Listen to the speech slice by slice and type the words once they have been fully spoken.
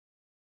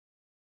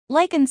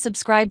Like and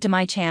subscribe to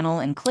my channel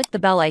and click the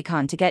bell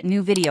icon to get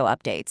new video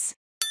updates.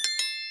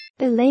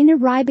 Elena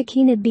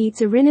Rybakina beats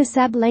Aryna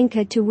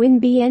Sabalenka to win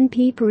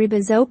Bnp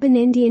Paribas Open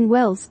Indian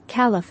Wells,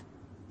 Calif.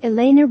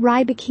 Elena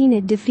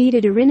Rybakina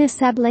defeated Aryna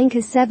Sabalenka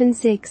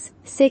 7-6,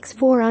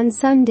 6-4 on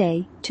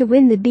Sunday to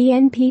win the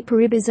Bnp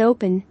Paribas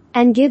Open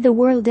and give the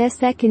world's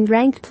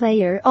second-ranked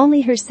player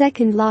only her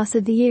second loss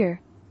of the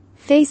year.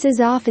 Faces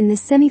off in the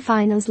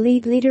semifinals.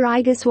 League leader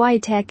Iga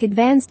Swiatek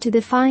advanced to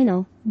the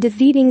final,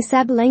 defeating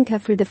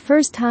Sabalenka for the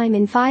first time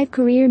in 5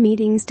 career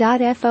meetings.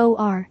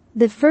 For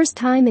the first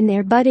time in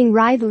their budding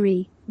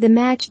rivalry, the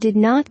match did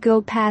not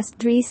go past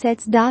 3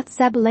 sets.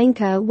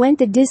 Sabalenka went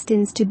the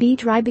distance to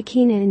beat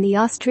Rybakina in the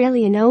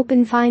Australian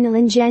Open final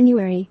in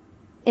January.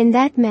 In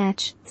that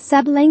match,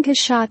 Sabalenka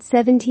shot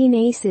 17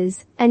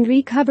 aces and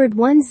recovered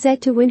 1 set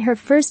to win her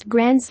first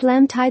Grand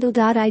Slam title.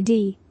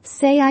 I'd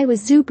say I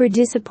was super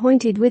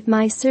disappointed with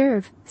my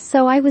serve,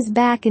 so I was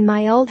back in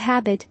my old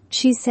habit,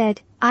 she said.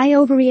 I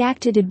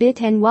overreacted a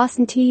bit and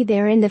wasn't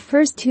there in the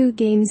first 2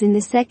 games in the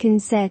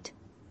second set.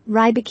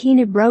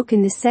 Rybakina broke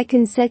in the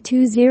second set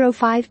 2-0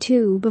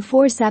 5-2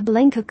 before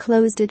Sabalenka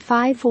closed at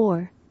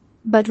 5-4.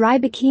 But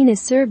Rybakina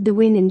served the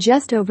win in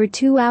just over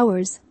 2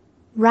 hours.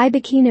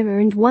 Rybakina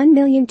earned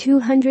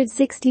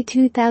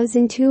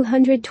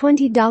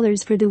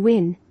 $1,262,220 for the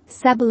win.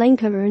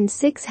 Sabalenka earned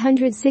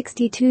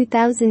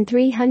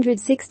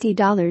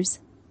 $662,360.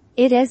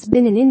 It has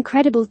been an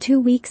incredible 2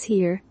 weeks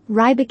here,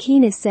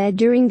 Rybakina said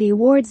during the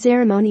award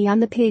ceremony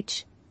on the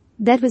pitch.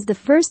 That was the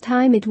first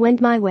time it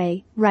went my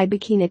way,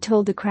 Rybakina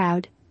told the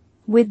crowd.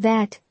 With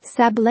that,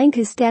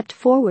 Sabalenka stepped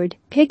forward,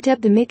 picked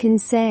up the mic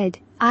and said,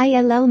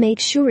 "I'll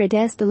make sure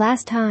it's the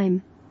last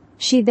time."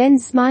 She then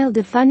smiled,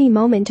 a funny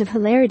moment of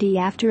hilarity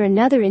after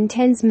another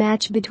intense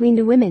match between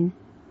the women.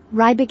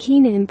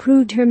 Rybakina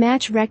improved her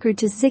match record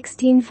to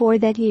 16-4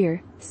 that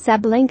year.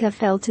 Sabalenka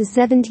fell to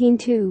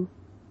 17-2.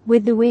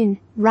 With the win,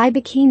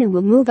 Rybakina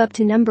will move up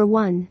to number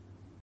 1.